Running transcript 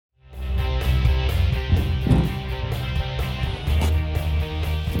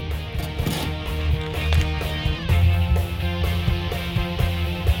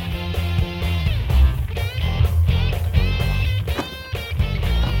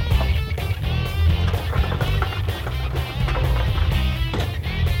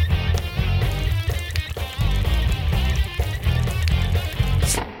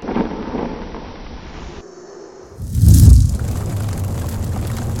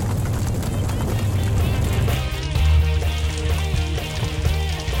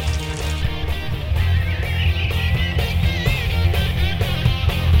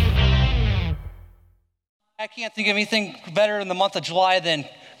can't think of anything better in the month of July than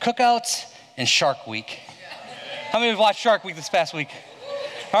cookouts and Shark Week. How many have watched Shark Week this past week?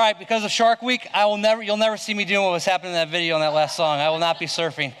 All right, because of Shark Week, you'll never see me doing what was happening in that video in that last song. I will not be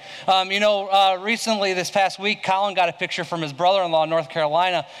surfing. Recently this past week, Colin got a picture from his brother-in-law in North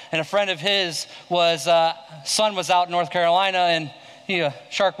Carolina, and a friend of his son was out in North Carolina, and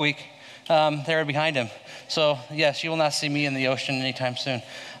Shark Week, there behind him. So yes, you will not see me in the ocean anytime soon.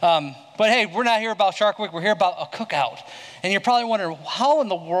 But hey, we're not here about Shark Week. We're here about a cookout. And you're probably wondering, how in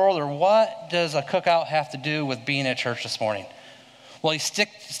the world or what does a cookout have to do with being at church this morning? Well,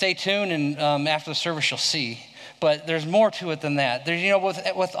 stay tuned, and after the service you'll see. But there's more to it than that.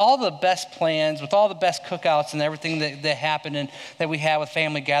 With all the best plans, with all the best cookouts and everything that happen and that we have with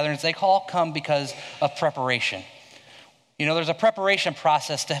family gatherings, they all come because of preparation. There's a preparation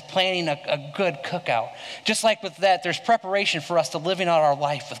process to planning a good cookout. Just like with that, there's preparation for us to living out our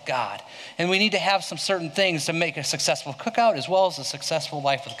life with God. And we need to have some certain things to make a successful cookout as well as a successful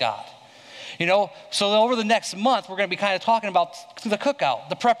life with God. So over the next month, we're going to be kind of talking about the cookout,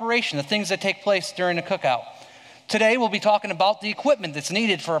 the preparation, the things that take place during the cookout. Today, we'll be talking about the equipment that's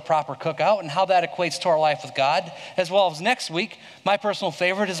needed for a proper cookout and how that equates to our life with God, as well as next week, my personal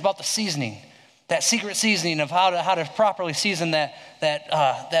favorite is about the seasoning, that secret seasoning of how to properly season that.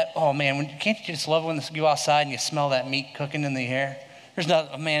 Oh man, can't you just love when you go outside and you smell that meat cooking in the air?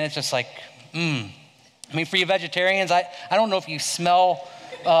 It's just like, for you vegetarians, I don't know if you smell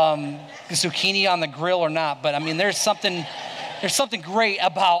zucchini on the grill or not, but there's something great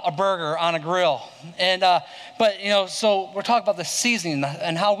about a burger on a grill. So we're talking about the seasoning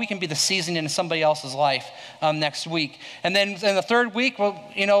and how we can be the seasoning in somebody else's life next week. And then in the third week,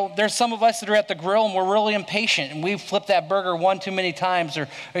 there's some of us that are at the grill and we're really impatient and we've flipped that burger one too many times and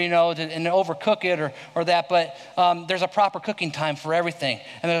overcook it or that. But there's a proper cooking time for everything.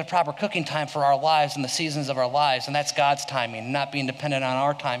 And there's a proper cooking time for our lives and the seasons of our lives. And that's God's timing, not being dependent on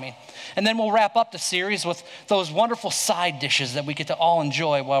our timing. And then we'll wrap up the series with those wonderful side dishes that we get to all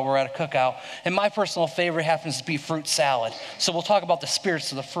enjoy while we're at a cookout. And my personal favorite happens to be fruit salad. So we'll talk about the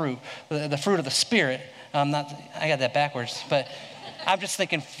spirits of the fruit, the fruit of the spirit. I got that backwards, but I'm just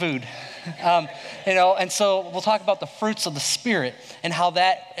thinking food. And so we'll talk about the fruits of the spirit and how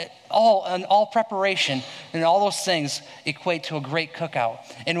that all preparation and all those things equate to a great cookout.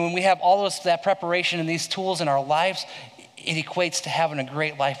 And when we have all that preparation and these tools in our lives, it equates to having a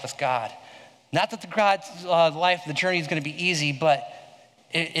great life with God. Not that God's life, the journey is going to be easy, but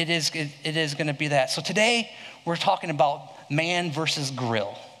it is going to be that. So today we're talking about man versus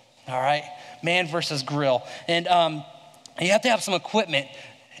grill. All right, man versus grill, and you have to have some equipment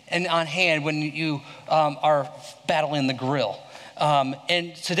on hand when you are battling the grill.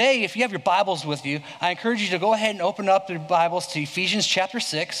 And today, if you have your Bibles with you, I encourage you to go ahead and open up your Bibles to Ephesians chapter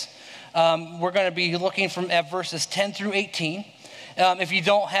 6. We're going to be looking at verses 10 through 18. If you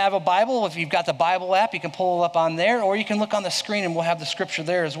don't have a Bible, if you've got the Bible app, you can pull it up on there, or you can look on the screen and we'll have the scripture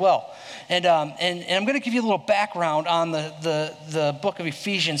there as well. And I'm going to give you a little background on the book of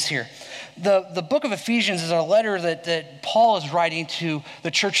Ephesians here. The book of Ephesians is a letter that Paul is writing to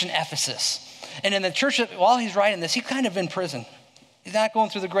the church in Ephesus. And in the church, while he's writing this, he's kind of in prison. He's not going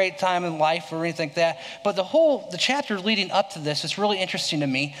through the great time in life or anything like that. But the chapter leading up to this is really interesting to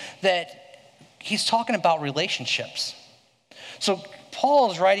me that he's talking about relationships. So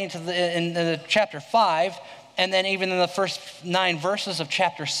Paul is writing in the chapter 5, and then even in the first 9 verses of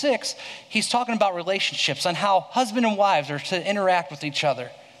chapter 6, he's talking about relationships and how husband and wives are to interact with each other.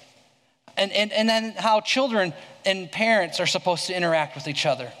 And then how children and parents are supposed to interact with each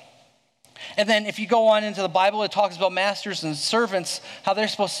other. And then if you go on into the Bible, it talks about masters and servants, how they're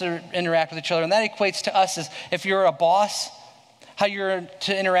supposed to interact with each other. And that equates to us as if you're a boss, how you're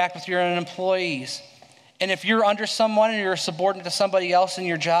to interact with your employees. And if you're under someone and you're subordinate to somebody else in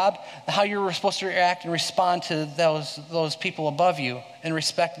your job, how you're supposed to react and respond to those people above you and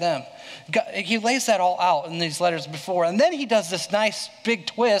respect them. He lays that all out in these letters before. And then he does this nice big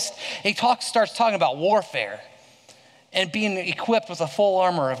twist. He starts talking about warfare and being equipped with the full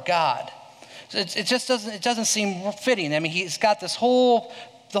armor of God. It doesn't seem fitting. He's got the whole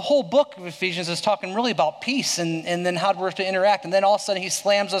book of Ephesians is talking really about peace and then how we're to interact. And then all of a sudden he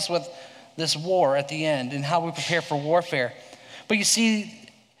slams us with this war at the end and how we prepare for warfare. But you see,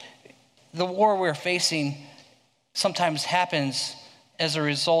 the war we're facing sometimes happens as a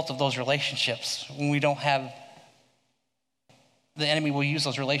result of those relationships. When we don't have, the enemy will use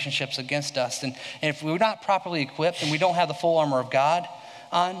those relationships against us. And if we're not properly equipped and we don't have the full armor of God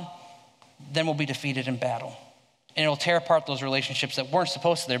on, then we'll be defeated in battle. And it'll tear apart those relationships that weren't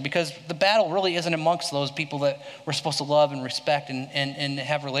supposed to there, because the battle really isn't amongst those people that we're supposed to love and respect and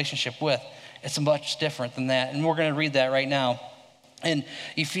have a relationship with. It's much different than that. And we're going to read that right now. In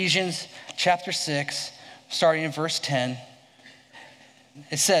Ephesians chapter 6, starting in verse 10,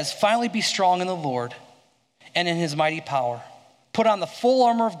 it says, "Finally be strong in the Lord and in his mighty power. Put on the full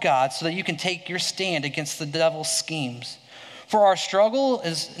armor of God so that you can take your stand against the devil's schemes. For our struggle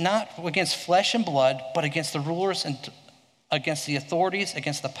is not against flesh and blood, but against the rulers and against the authorities,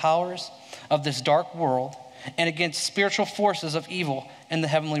 against the powers of this dark world, and against spiritual forces of evil in the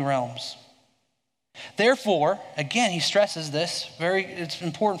heavenly realms. Therefore," again, he stresses this, it's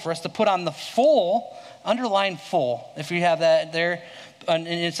important for us to put on the full, underline full, if you have that there, and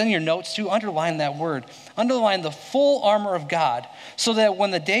it's in your notes too, underline that word. Underline the full armor of God, so that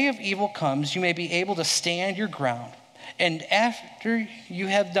when the day of evil comes, you may be able to stand your ground. And after you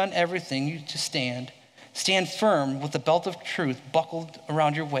have done everything to stand firm with the belt of truth buckled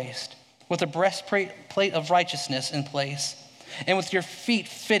around your waist, with a breastplate of righteousness in place, and with your feet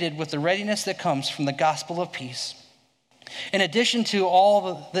fitted with the readiness that comes from the gospel of peace. In addition to all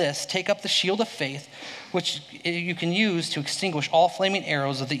of this, take up the shield of faith, which you can use to extinguish all flaming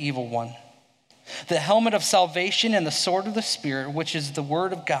arrows of the evil one, the helmet of salvation and the sword of the Spirit, which is the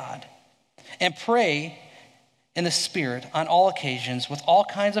word of God, and pray in the Spirit on all occasions with all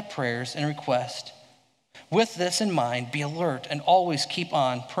kinds of prayers and requests. With this in mind, be alert and always keep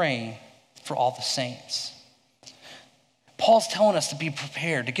on praying for all the saints. Paul's telling us to be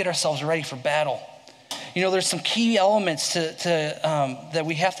prepared, to get ourselves ready for battle. You know, there's some key elements that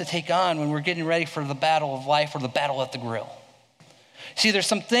we have to take on when we're getting ready for the battle of life or the battle at the grill. See, there's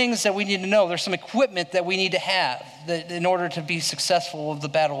some things that we need to know. There's some equipment that we need to have in order to be successful of the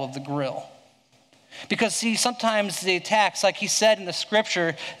battle of the grill. Because, see, sometimes the attacks, like he said in the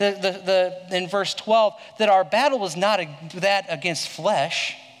scripture, in verse 12, that our battle is not that against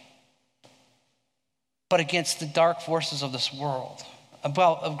flesh, but against the dark forces of this world,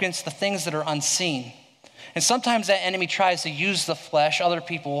 against the things that are unseen. And sometimes that enemy tries to use the flesh, other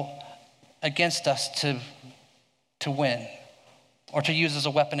people, against us to win or to use as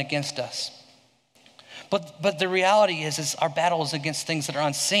a weapon against us. But the reality is our battle is against things that are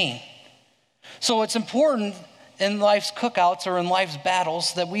unseen. So it's important in life's cookouts or in life's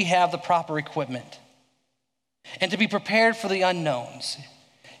battles that we have the proper equipment and to be prepared for the unknowns.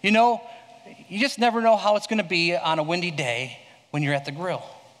 You know, you just never know how it's going to be on a windy day when you're at the grill.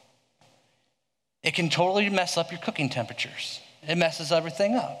 It can totally mess up your cooking temperatures. It messes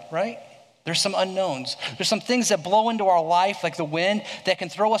everything up, right? There's some unknowns. There's some things that blow into our life like the wind that can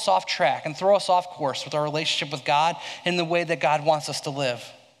throw us off track and throw us off course with our relationship with God and the way that God wants us to live.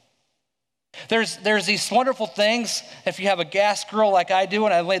 There's these wonderful things. If you have a gas grill like I do,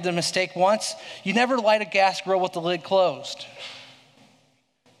 and I made the mistake once, you never light a gas grill with the lid closed.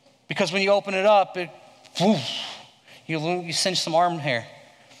 Because when you open it up, you singe some arm hair.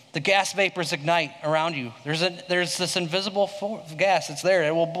 The gas vapors ignite around you. There's this invisible gas that's there.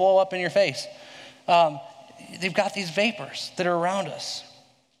 It will blow up in your face. They've got these vapors that are around us.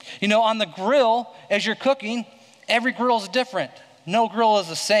 You know, on the grill, as you're cooking, every grill is different. No grill is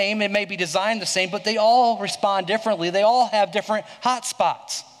the same. It may be designed the same, but they all respond differently. They all have different hot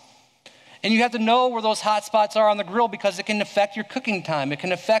spots. And you have to know where those hot spots are on the grill because it can affect your cooking time. It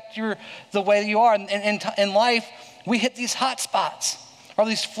can affect the way that you are. And in life, we hit these hot spots or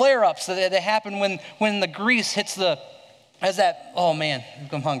these flare-ups that happen when the grease hits oh man,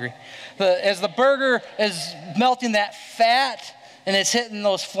 I'm hungry. As the burger is melting that fat and it's hitting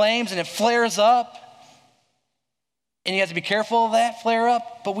those flames and it flares up. And you have to be careful of that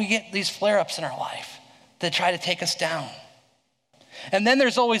flare-up, but we get these flare-ups in our life that try to take us down. And then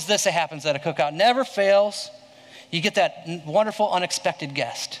there's always this that happens at a cookout. Never fails. You get that wonderful unexpected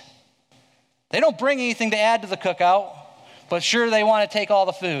guest. They don't bring anything to add to the cookout, but sure they want to take all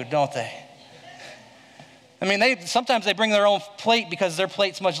the food, don't they? I mean, sometimes they bring their own plate because their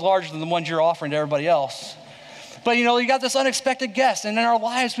plate's much larger than the ones you're offering to everybody else. But you know, you got this unexpected guest, and in our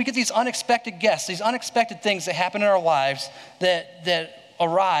lives, we get these unexpected guests, these unexpected things that happen in our lives that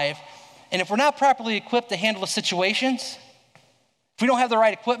arrive. And if we're not properly equipped to handle the situations, if we don't have the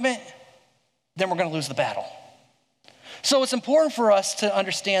right equipment, then we're going to lose the battle. So it's important for us to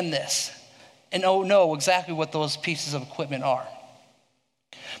understand this and know exactly what those pieces of equipment are.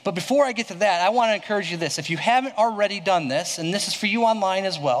 But before I get to that, I want to encourage you this. If you haven't already done this, and this is for you online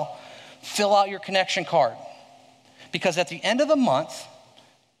as well, fill out your connection card. Because at the end of the month,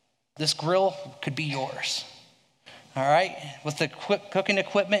 this grill could be yours. All right? With the cooking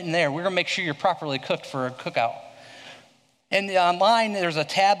equipment in there, we're going to make sure you're properly cooked for a cookout. And online, there's a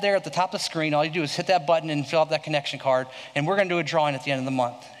tab there at the top of the screen. All you do is hit that button and fill out that connection card. And we're going to do a drawing at the end of the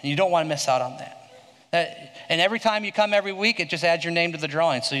month. And you don't want to miss out on that. And every time you come every week, it just adds your name to the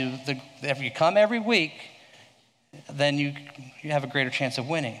drawing. So if you come every week, then you have a greater chance of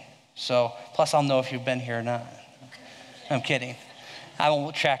winning. So plus I'll know if you've been here or not. I'm kidding. I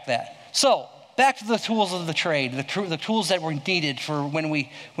won't track that. So back to the tools of the trade, the tools that were needed for when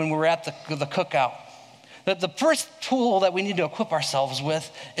we were at the cookout. The first tool that we need to equip ourselves with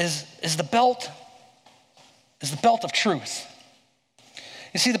is the belt of truth.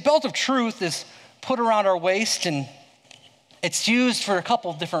 You see, the belt of truth is put around our waist, and it's used for a couple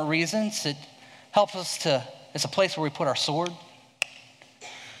of different reasons. It helps us it's a place where we put our sword,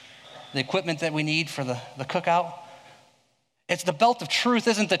 the equipment that we need for the cookout. It's the belt of truth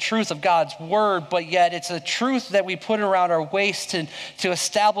isn't the truth of God's word, but yet it's a truth that we put around our waist to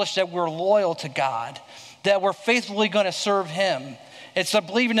establish that we're loyal to God, that we're faithfully going to serve him. It's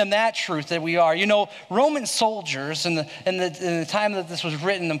believing in that truth that we are. You know, Roman soldiers in the time that this was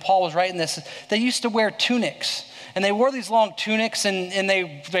written and Paul was writing this, they used to wear tunics. And they wore these long tunics and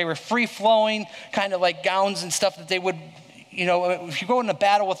they were free-flowing, kind of like gowns and stuff that they would, you know, if you go into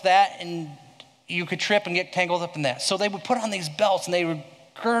battle with that and you could trip and get tangled up in that. So they would put on these belts and they would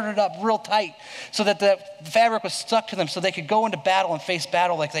gird it up real tight so that the fabric was stuck to them so they could go into battle and face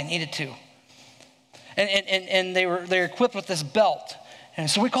battle like they needed to. And they were equipped with this belt. And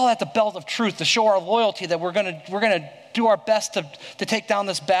so we call that the belt of truth to show our loyalty that we're gonna do our best to take down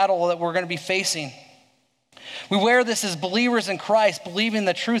this battle that we're gonna be facing. We wear this as believers in Christ, believing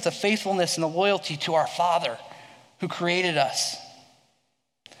the truth of faithfulness and the loyalty to our Father who created us.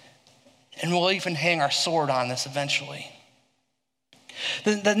 And we'll even hang our sword on this eventually.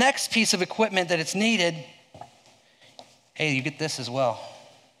 The next piece of equipment that it's needed, hey, you get this as well.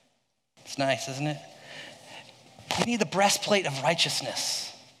 It's nice, isn't it? You need the breastplate of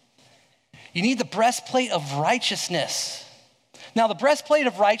righteousness. You need the breastplate of righteousness. Now, the breastplate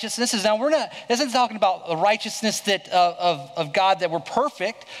of righteousness is, this isn't talking about the righteousness that of God that we're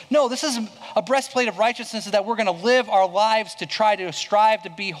perfect. No, this is a breastplate of righteousness that we're going to live our lives to try to strive to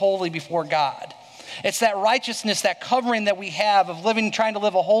be holy before God. It's that righteousness, that covering that we have of trying to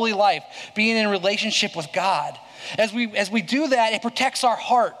live a holy life, being in relationship with God. As we do that, it protects our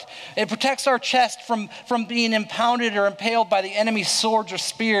heart. It protects our chest from being impounded or impaled by the enemy's swords or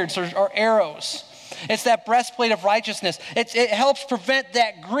spears or arrows. It's that breastplate of righteousness. It helps prevent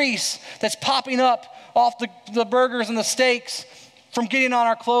that grease that's popping up off the burgers and the steaks from getting on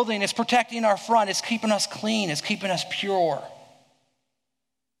our clothing. It's protecting our front. It's keeping us clean. It's keeping us pure.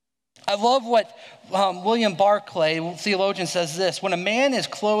 I love what William Barclay, theologian, says this. When a man is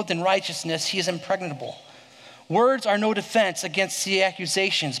clothed in righteousness, he is impregnable. Words are no defense against the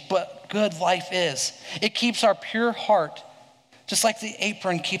accusations, but good life is. It keeps our pure heart, just like the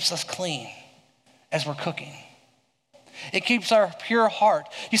apron keeps us clean as we're cooking. It keeps our pure heart.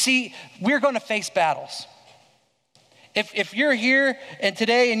 You see, we're going to face battles. If you're here and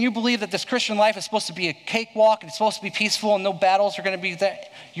today and you believe that this Christian life is supposed to be a cakewalk and it's supposed to be peaceful and no battles are going to be there,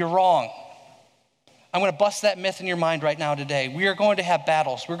 you're wrong. I'm going to bust that myth in your mind right now today. We are going to have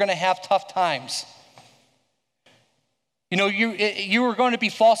battles. We're going to have tough times. You know, you are going to be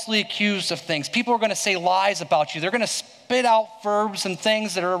falsely accused of things. People are going to say lies about you. They're going to spit out verbs and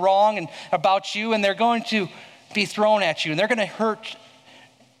things that are wrong and about you, and they're going to be thrown at you, and they're going to hurt,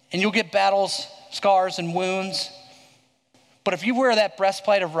 and you'll get battles, scars, and wounds. But if you wear that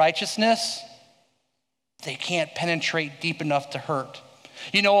breastplate of righteousness, they can't penetrate deep enough to hurt.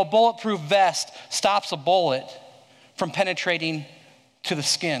 You know, a bulletproof vest stops a bullet from penetrating to the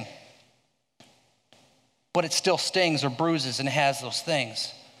skin. But it still stings or bruises and has those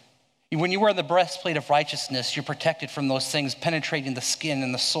things. When you wear the breastplate of righteousness, you're protected from those things penetrating the skin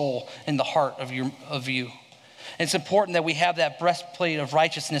and the soul and the heart of you. And it's important that we have that breastplate of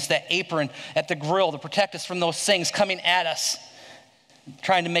righteousness, that apron at the grill to protect us from those things coming at us,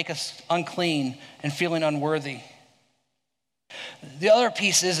 trying to make us unclean and feeling unworthy. The other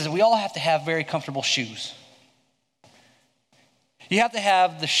piece is we all have to have very comfortable shoes. You have to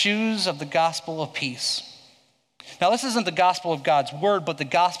have the shoes of the gospel of peace. Now, this isn't the gospel of God's word, but the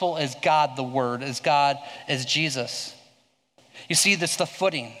gospel is God the word, is God as Jesus. You see, that's the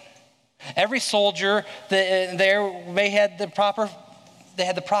footing. Every soldier they had the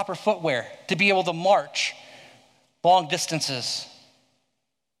proper footwear to be able to march long distances.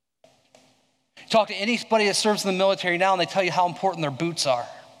 Talk to anybody that serves in the military now, and they tell you how important their boots are,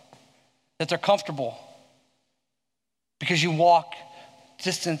 that they're comfortable, because you walk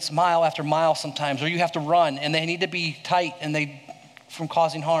distance mile after mile sometimes, or you have to run, and they need to be tight from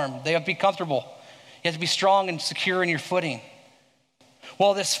causing harm. They have to be comfortable. You have to be strong and secure in your footing.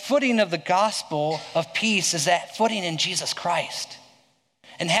 Well, this footing of the gospel of peace is that footing in Jesus Christ.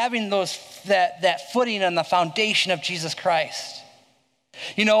 and having that footing on the foundation of Jesus Christ.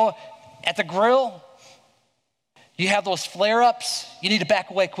 You know, at the grill, you have those flare-ups, you need to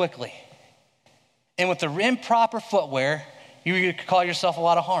back away quickly. And with the improper footwear, you could cause yourself a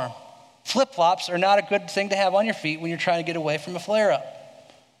lot of harm. Flip-flops are not a good thing to have on your feet when you're trying to get away from a flare-up.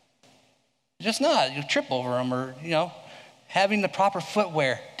 Just not. You'll trip over them, or, having the proper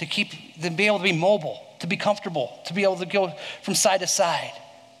footwear to be able to be mobile, to be comfortable, to be able to go from side to side.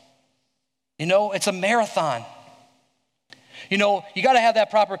 It's a marathon. You got to have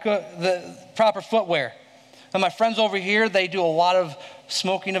that the proper footwear. And my friends over here, they do a lot of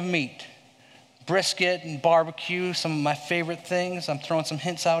smoking of meat. Brisket and barbecue, some of my favorite things. I'm throwing some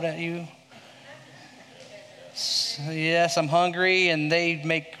hints out at you. Yes, I'm hungry, and they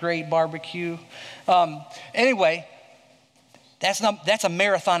make great barbecue. Anyway, that's a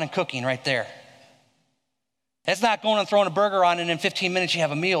marathon in cooking right there. That's not going and throwing a burger on, and in 15 minutes you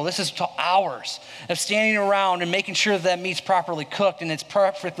have a meal. This is hours of standing around and making sure that meat's properly cooked and it's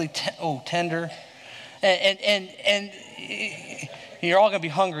perfectly tender. And you're all going to be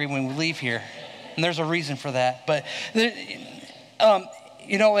hungry when we leave here, and there's a reason for that. But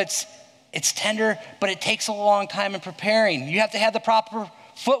it's tender, but it takes a long time in preparing. You have to have the proper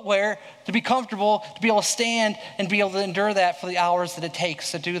footwear to be comfortable, to be able to stand and be able to endure that for the hours that it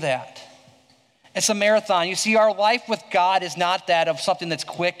takes to do that. It's a marathon. You see, our life with God is not that of something that's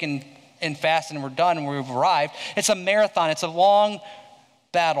quick and fast and we're done and we've arrived. It's a marathon. It's a long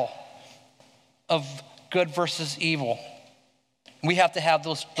battle of good versus evil. We have to have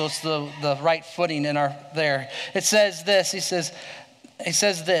the right footing in there. It says this. It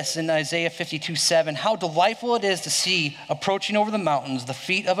says this in Isaiah 52:7. How delightful it is to see approaching over the mountains the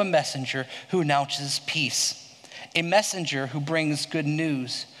feet of a messenger who announces peace. A messenger who brings good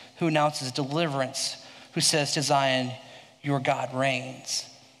news, who announces deliverance, who says to Zion, your God reigns.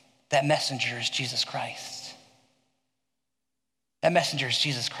 That messenger is Jesus Christ. That messenger is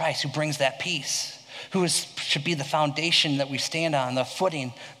Jesus Christ who brings that peace, should be the foundation that we stand on, the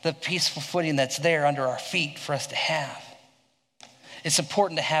footing, the peaceful footing that's there under our feet for us to have. It's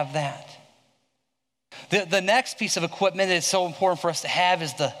important to have that. The next piece of equipment that is so important for us to have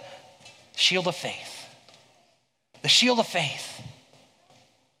is the shield of faith. The shield of faith.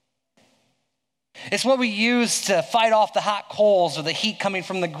 It's what we use to fight off the hot coals or the heat coming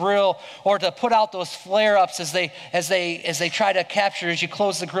from the grill, or to put out those flare-ups as they try to capture as you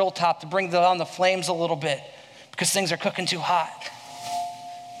close the grill top to bring down the flames a little bit because things are cooking too hot.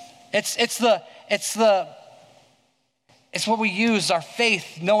 It's what we use, our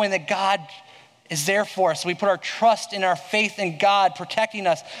faith, knowing that God is there for us. We put our trust in our faith in God protecting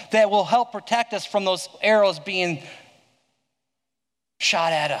us, that will help protect us from those arrows being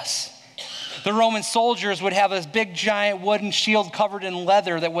shot at us. The Roman soldiers would have this big giant wooden shield covered in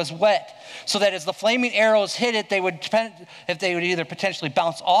leather that was wet, so that as the flaming arrows hit it, they would either potentially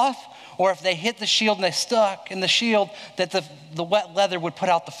bounce off, or if they hit the shield and they stuck in the shield, that the wet leather would put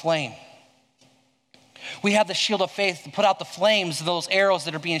out the flame. We have the shield of faith to put out the flames of those arrows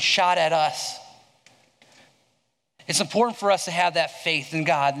that are being shot at us. It's important for us to have that faith in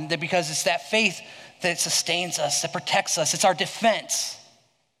God, because it's that faith that sustains us, that protects us. It's our defense.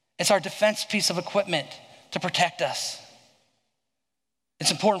 It's our defense piece of equipment to protect us. It's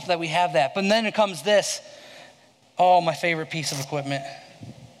important that we have that. But then it comes this, my favorite piece of equipment.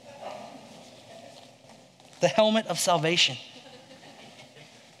 The helmet of salvation.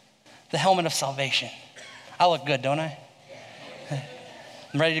 The helmet of salvation. I look good, don't I?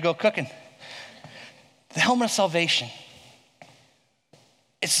 I'm ready to go cooking. The helmet of salvation.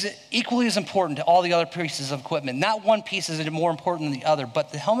 It's equally as important to all the other pieces of equipment. Not one piece is more important than the other,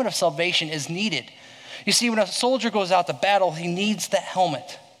 but the helmet of salvation is needed. You see, when a soldier goes out to battle, he needs that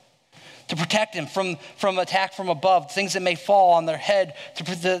helmet to protect him from attack from above, things that may fall on their head,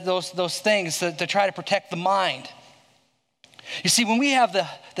 those things to try to protect the mind. You see, when we have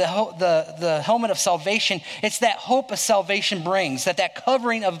the helmet of salvation, it's that hope of salvation brings, that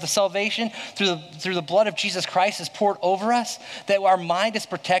covering of the salvation through the blood of Jesus Christ is poured over us, that our mind is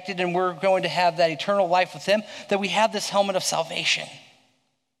protected and we're going to have that eternal life with him, that we have this helmet of salvation.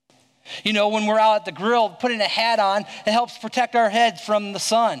 When we're out at the grill, putting a hat on, it helps protect our head from the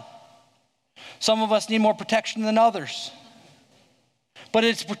sun. Some of us need more protection than others, but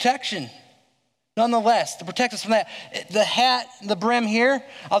it's protection. Nonetheless, to protect us from that, the hat, the brim here,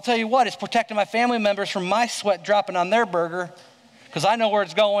 I'll tell you what, it's protecting my family members from my sweat dropping on their burger, because I know where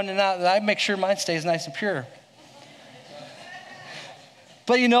it's going and I make sure mine stays nice and pure.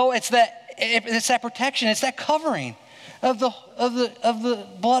 But it's that protection, it's that covering of the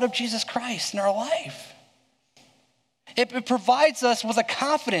blood of Jesus Christ in our life. It provides us with a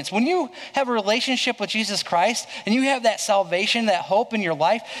confidence. When you have a relationship with Jesus Christ and you have that salvation, that hope in your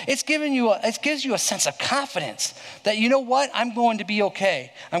life, it gives you a sense of confidence that, you know what, I'm going to be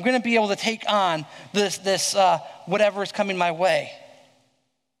okay. I'm going to be able to take on this whatever is coming my way.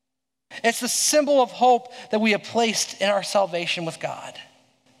 It's the symbol of hope that we have placed in our salvation with God,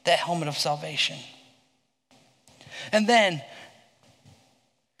 that helmet of salvation. And then,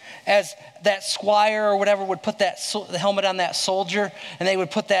 as that squire or whatever would put the helmet on that soldier, and they would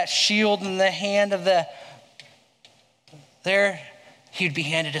put that shield in the hand of he would be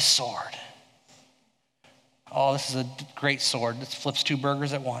handed a sword. Oh, this is a great sword. This flips 2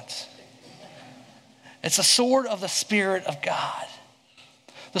 burgers at once. It's a sword of the Spirit of God.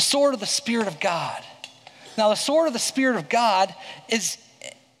 The sword of the Spirit of God. Now, the sword of the Spirit of God is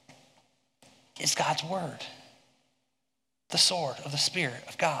God's word. The sword of the Spirit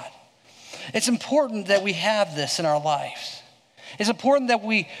of God. It's important that we have this in our lives. It's important that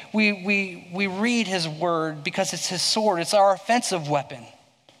we read his word because it's his sword. It's our offensive weapon.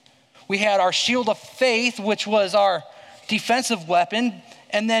 We had our shield of faith, which was our defensive weapon,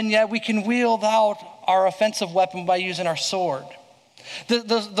 and then yet we can wield out our offensive weapon by using our sword.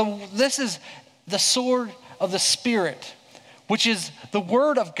 This is the sword of the Spirit, which is the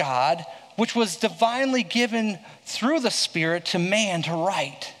word of God, which was divinely given through the Spirit to man to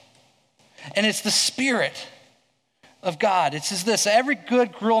write. And it's the Spirit of God. It says this: every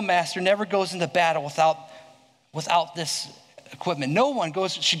good grill master never goes into battle without this equipment. No one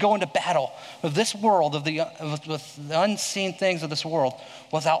should go into battle with this world, with the unseen things of this world,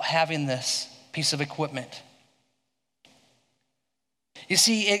 without having this piece of equipment. You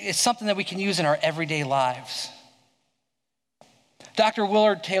see, it's something that we can use in our everyday lives. Dr.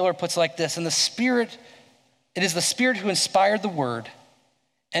 Willard Taylor puts it like this: it is the Spirit who inspired the word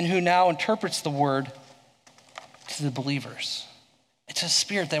and who now interprets the word to the believers. It's a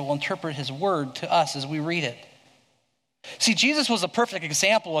Spirit that will interpret his word to us as we read it. See, Jesus was a perfect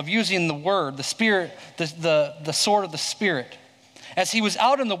example of using the word, the Spirit, the sword of the Spirit. As he was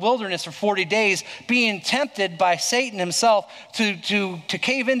out in the wilderness for 40 days, being tempted by Satan himself to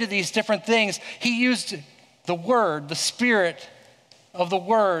cave into these different things, he used the word, the Spirit of the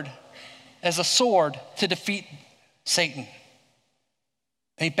word, as a sword to defeat Satan.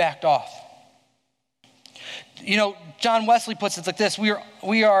 And he backed off. You know, John Wesley puts it like this: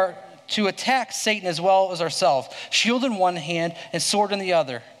 we are to attack Satan as well as ourselves, shield in one hand and sword in the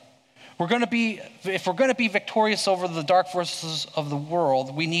other. If we're going to be victorious over the dark forces of the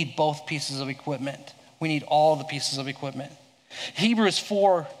world, we need both pieces of equipment. We need all the pieces of equipment. Hebrews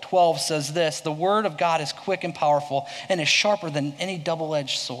 4:12 says this: the word of God is quick and powerful and is sharper than any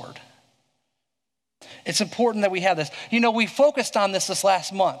double-edged sword. It's important that we have this. You know, we focused on this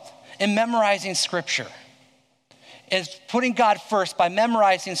last month in memorizing Scripture. Is putting God first by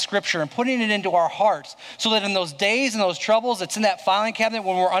memorizing Scripture and putting it into our hearts so that in those days and those troubles, it's in that filing cabinet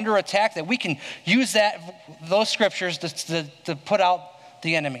when we're under attack, that we can use those Scriptures to put out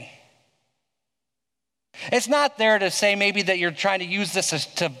the enemy. It's not there to say maybe that you're trying to use this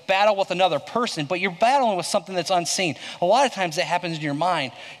to battle with another person, but you're battling with something that's unseen. A lot of times that happens in your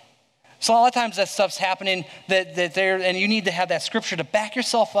mind. So a lot of times that stuff's happening and you need to have that Scripture to back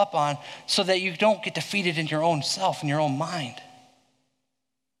yourself up on so that you don't get defeated in your own self, in your own mind.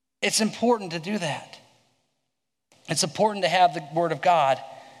 It's important to do that. It's important to have the Word of God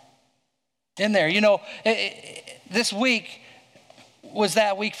in there. You know, this week was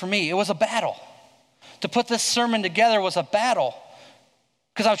that week for me. It was a battle. To put this sermon together was a battle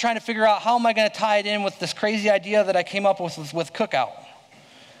because I was trying to figure out how am I going to tie it in with this crazy idea that I came up with Cookout.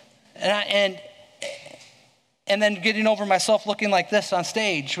 And then getting over myself looking like this on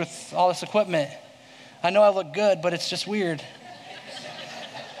stage with all this equipment. I know I look good, but it's just weird.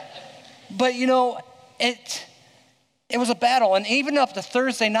 But you know, it was a battle. And even up to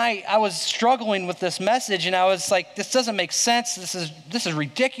Thursday night, I was struggling with this message, and I was like, this doesn't make sense. This is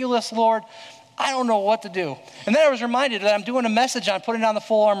ridiculous, Lord. I don't know what to do. And then I was reminded that I'm doing a message on putting on the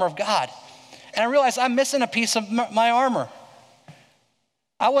full armor of God. And I realized I'm missing a piece of my armor.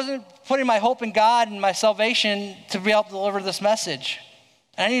 I wasn't putting my hope in God and my salvation to be able to deliver this message.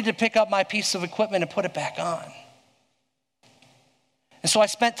 And I needed to pick up my piece of equipment and put it back on. And so I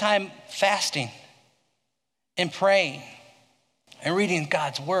spent time fasting and praying and reading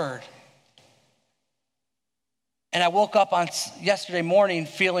God's word. And I woke up on yesterday morning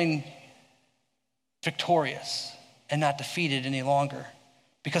feeling victorious and not defeated any longer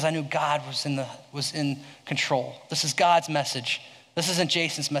because I knew God was in control. This is God's message. This isn't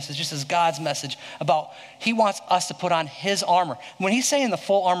Jason's message. This is God's message about he wants us to put on his armor. When he's saying the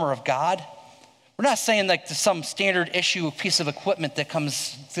full armor of God, We're not saying like some standard issue piece of equipment that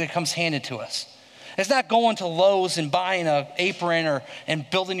comes handed to us. It's not going to Lowe's and buying an apron and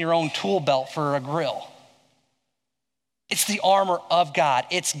building your own tool belt for a grill. It's the armor of God.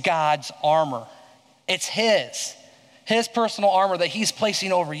 It's God's armor. It's his personal armor that he's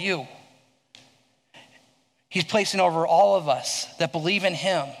placing over you. He's placing over all of us that believe in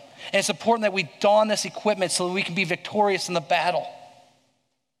him. And it's important that we don this equipment so that we can be victorious in the battle.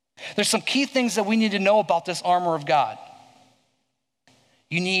 There's some key things that we need to know about this armor of God.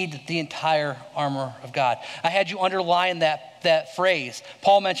 You need the entire armor of God. I had you underline that phrase.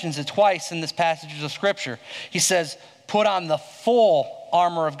 Paul mentions it twice in this passage of scripture. He says, put on the full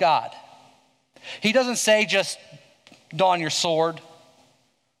armor of God. He doesn't say just don your sword,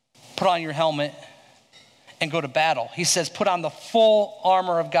 put on your helmet, and go to battle. He says, put on the full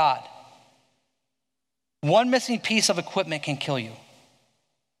armor of God. One missing piece of equipment can kill you.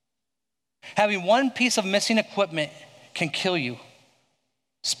 Having one piece of missing equipment can kill you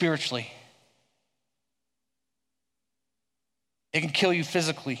spiritually. It can kill you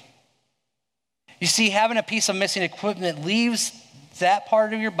physically. You see, having a piece of missing equipment leaves that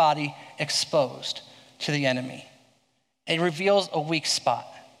part of your body exposed to the enemy. It reveals a weak spot.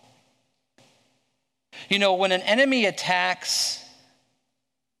 You know, when an enemy attacks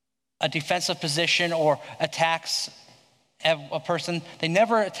a defensive position or attacks a person, they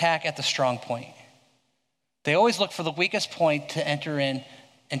never attack at the strong point. They always look for the weakest point to enter in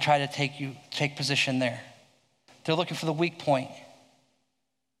and try to take position there. They're looking for the weak point,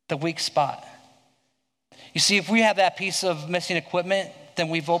 the weak spot. You see, if we have that piece of missing equipment, then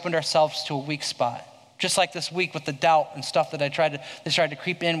we've opened ourselves to a weak spot. Just like this week with the doubt and stuff that tried to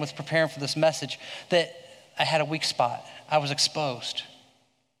creep in with preparing for this message, that I had a weak spot. I was exposed.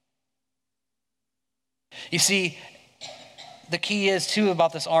 You see, the key is too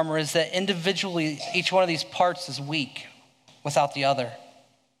about this armor is that individually, each one of these parts is weak without the other.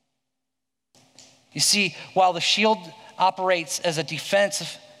 You see, while the shield operates as a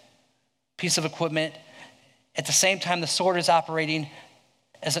defensive piece of equipment, at the same time, the sword is operating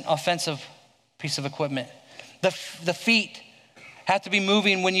as an offensive piece of equipment. The feet have to be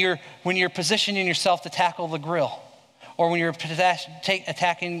moving when you're positioning yourself to tackle the grill, or when you're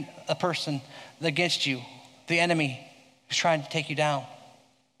attacking a person against you, the enemy who's trying to take you down.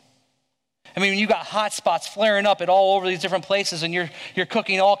 I mean, when you got hot spots flaring up at all over these different places, and you're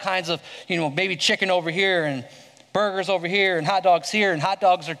cooking all kinds of, maybe chicken over here and burgers over here and hot dogs here, and hot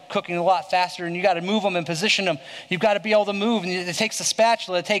dogs are cooking a lot faster, and you got to move them and position them. You've got to be able to move, and it takes a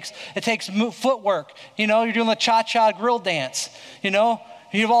spatula. It takes footwork. You're doing the cha-cha grill dance.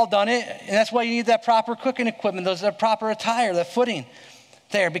 You've all done it, and that's why you need that proper cooking equipment, that proper attire, that footing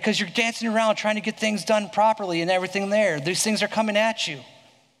there, because you're dancing around trying to get things done properly and everything there. These things are coming at you.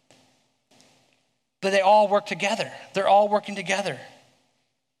 But they all work together. They're all working together.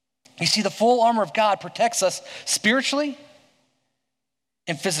 You see, the full armor of God protects us spiritually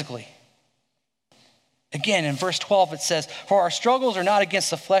and physically. Again, in verse 12, it says, "For our struggles are not against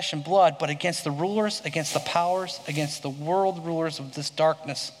the flesh and blood, but against the rulers, against the powers, against the world rulers of this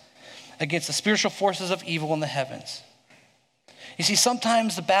darkness, against the spiritual forces of evil in the heavens." You see,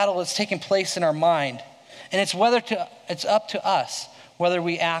 sometimes the battle is taking place in our mind, and it's up to us whether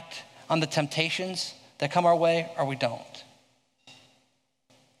we act on the temptations that come our way or we don't.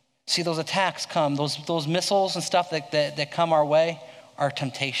 See, those attacks come, those missiles and stuff that come our way are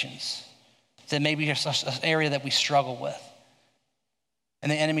temptations that maybe are an area that we struggle with.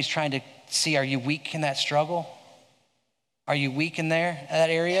 And the enemy's trying to see, are you weak in that struggle? Are you weak in that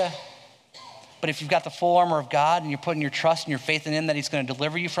area? But if you've got the full armor of God and you're putting your trust and your faith in him that he's going to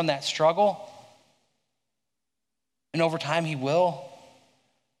deliver you from that struggle, and over time he will,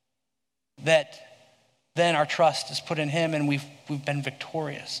 that then our trust is put in him and we've been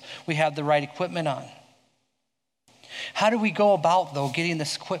victorious. We have the right equipment on. How do we go about, though, getting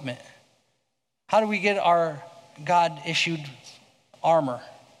this equipment? How do we get our God-issued armor?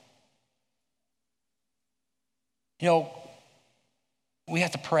 We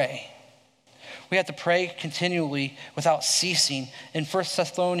have to pray. We have to pray continually without ceasing. In 1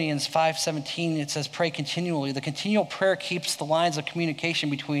 Thessalonians 5:17, it says, pray continually. The continual prayer keeps the lines of communication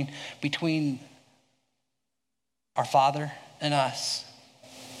between our Father and us.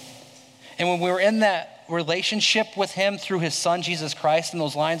 And when we're in that relationship with him through his son, Jesus Christ, and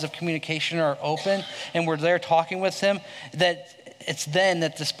those lines of communication are open, and we're there talking with him, that it's then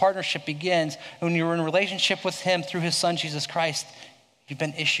that this partnership begins. When you're in relationship with him through his son, Jesus Christ, you've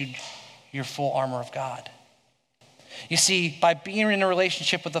been issued your full armor of God. You see, by being in a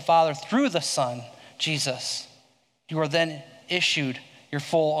relationship with the Father through the Son, Jesus, you are then issued your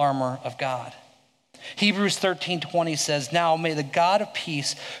full armor of God. Hebrews 13:20 says, "Now may the God of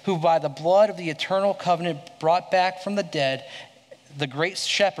peace, who by the blood of the eternal covenant brought back from the dead the great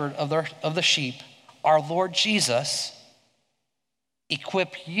shepherd of the sheep, our Lord Jesus,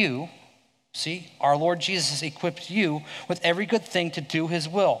 equip you," see, our Lord Jesus equipped you with every good thing to do his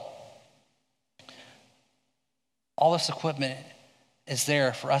will. All this equipment is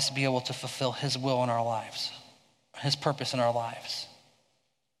there for us to be able to fulfill his will in our lives, his purpose in our lives,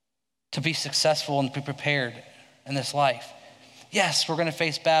 to be successful and be prepared in this life. Yes, we're going to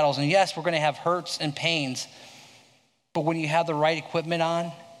face battles, and yes, we're going to have hurts and pains, but when you have the right equipment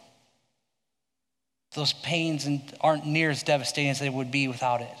on, those pains aren't near as devastating as they would be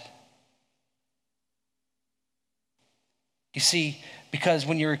without it. You see, because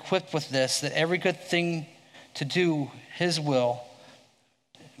when you're equipped with this, that every good thing to do his will,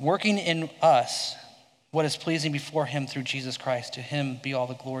 working in us what is pleasing before him through Jesus Christ, to him be all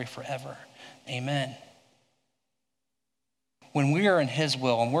the glory forever. Amen. When we are in his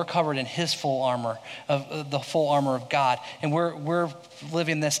will and we're covered in his full armor, of the full armor of God, and we're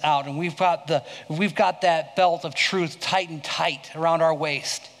living this out, and we've got that belt of truth tightened tight around our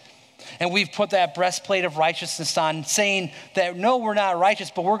waist, and we've put that breastplate of righteousness on, saying that no, we're not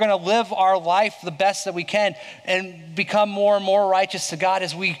righteous, but we're going to live our life the best that we can and become more and more righteous to God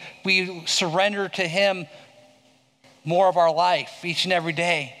as we surrender to him more of our life each and every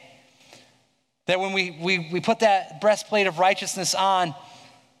day. That when we put that breastplate of righteousness on,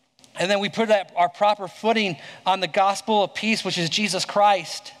 and then we put our proper footing on the gospel of peace, which is Jesus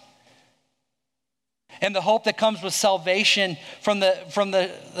Christ, and the hope that comes with salvation from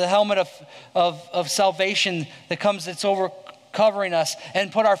the helmet of salvation that's over covering us, and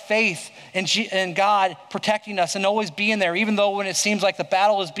put our faith in God protecting us and always being there, even though when it seems like the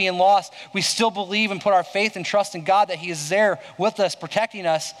battle is being lost, we still believe and put our faith and trust in God that he is there with us, protecting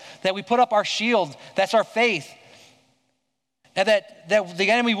us, that we put up our shield, that's our faith, and that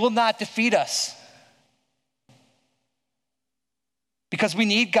the enemy will not defeat us. Because we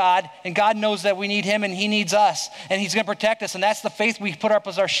need God, and God knows that we need him, and he needs us, and he's going to protect us, and that's the faith we put up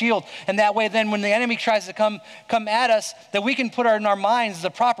as our shield. And that way then when the enemy tries to come at us, that we can put in our minds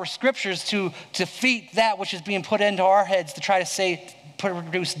the proper scriptures to defeat that which is being put into our heads to try to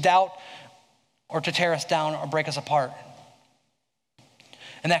produce doubt or to tear us down or break us apart.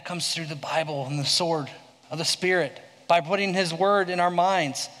 And that comes through the Bible and the sword of the Spirit, by putting his word in our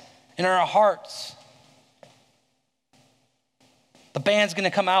minds and in our hearts. The band's going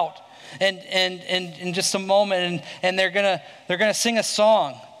to come out and in just a moment, and they're going to sing a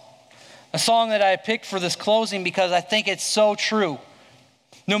song that I picked for this closing because I think it's so true.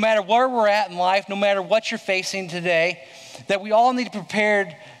 No matter where we're at in life, no matter what you're facing today, that we all need to be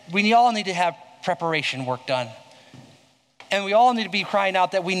prepared. We all need to have preparation work done, and we all need to be crying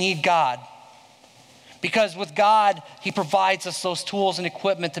out that we need God. Because with God, he provides us those tools and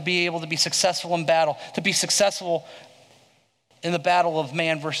equipment to be able to be successful in battle, to be successful in the battle of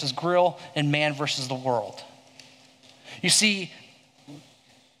man versus grill and man versus the world. You see,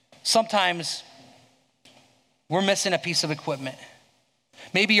 sometimes we're missing a piece of equipment.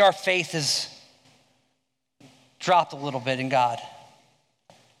 Maybe our faith has dropped a little bit in God.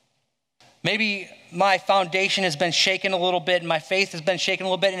 Maybe my foundation has been shaken a little bit and my faith has been shaken a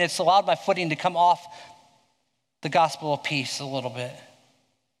little bit, and it's allowed my footing to come off the gospel of peace a little bit.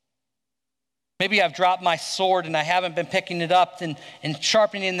 Maybe I've dropped my sword and I haven't been picking it up and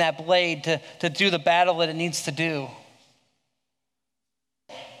sharpening that blade to do the battle that it needs to do.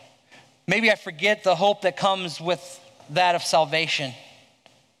 Maybe I forget the hope that comes with that of salvation.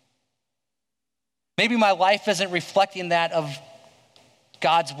 Maybe my life isn't reflecting that of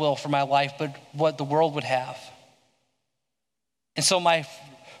God's will for my life, but what the world would have. And so my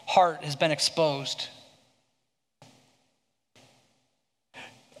heart has been exposed.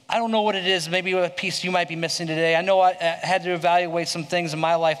 I don't know what it is, maybe a piece you might be missing today. I know I had to evaluate some things in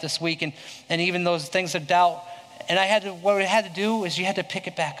my life this week, and even those things of doubt. And what I had to do is you had to pick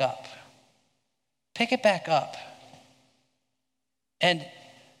it back up. Pick it back up. And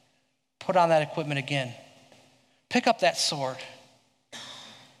put on that equipment again. Pick up that sword.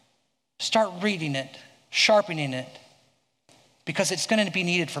 Start reading it, sharpening it, because it's going to be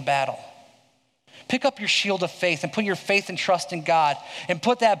needed for battle. Pick up your shield of faith and put your faith and trust in God, and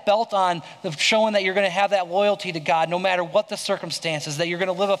put that belt on of showing that you're going to have that loyalty to God no matter what the circumstances, that you're going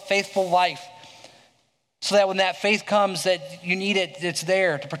to live a faithful life, so that when that faith comes that you need it, it's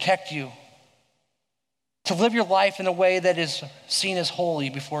there to protect you. To live your life in a way that is seen as holy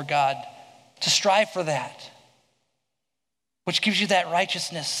before God, to strive for that, which gives you that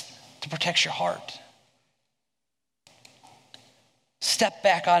righteousness to protect your heart. Step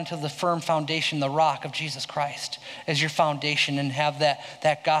back onto the firm foundation, the rock of Jesus Christ as your foundation, and have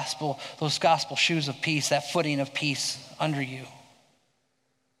that gospel, those gospel shoes of peace, that footing of peace under you.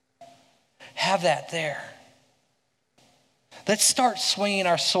 Have that there. Let's start swinging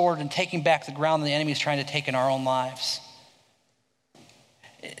our sword and taking back the ground the enemy is trying to take in our own lives.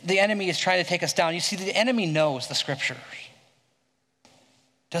 The enemy is trying to take us down. You see, the enemy knows the scriptures.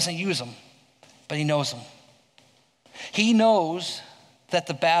 Doesn't use them, but he knows them. He knows that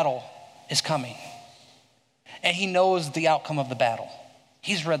the battle is coming. And he knows the outcome of the battle.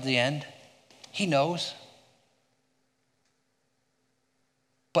 He's read the end. He knows.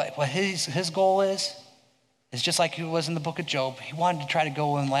 But what his goal is just like it was in the book of Job. He wanted to try to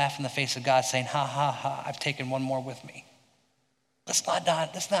go and laugh in the face of God, saying, ha, ha, ha, I've taken one more with me. Let's not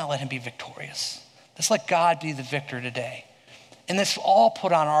let him be victorious. Let's let God be the victor today. And let's all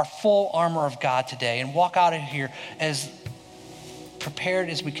put on our full armor of God today and walk out of here as prepared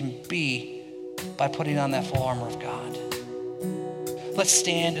as we can be by putting on that full armor of God. Let's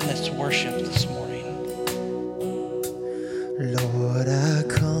stand and let's worship this morning. Lord, I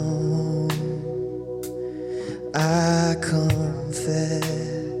confess,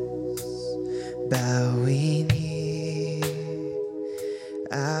 bowing here,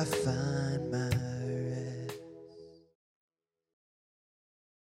 I find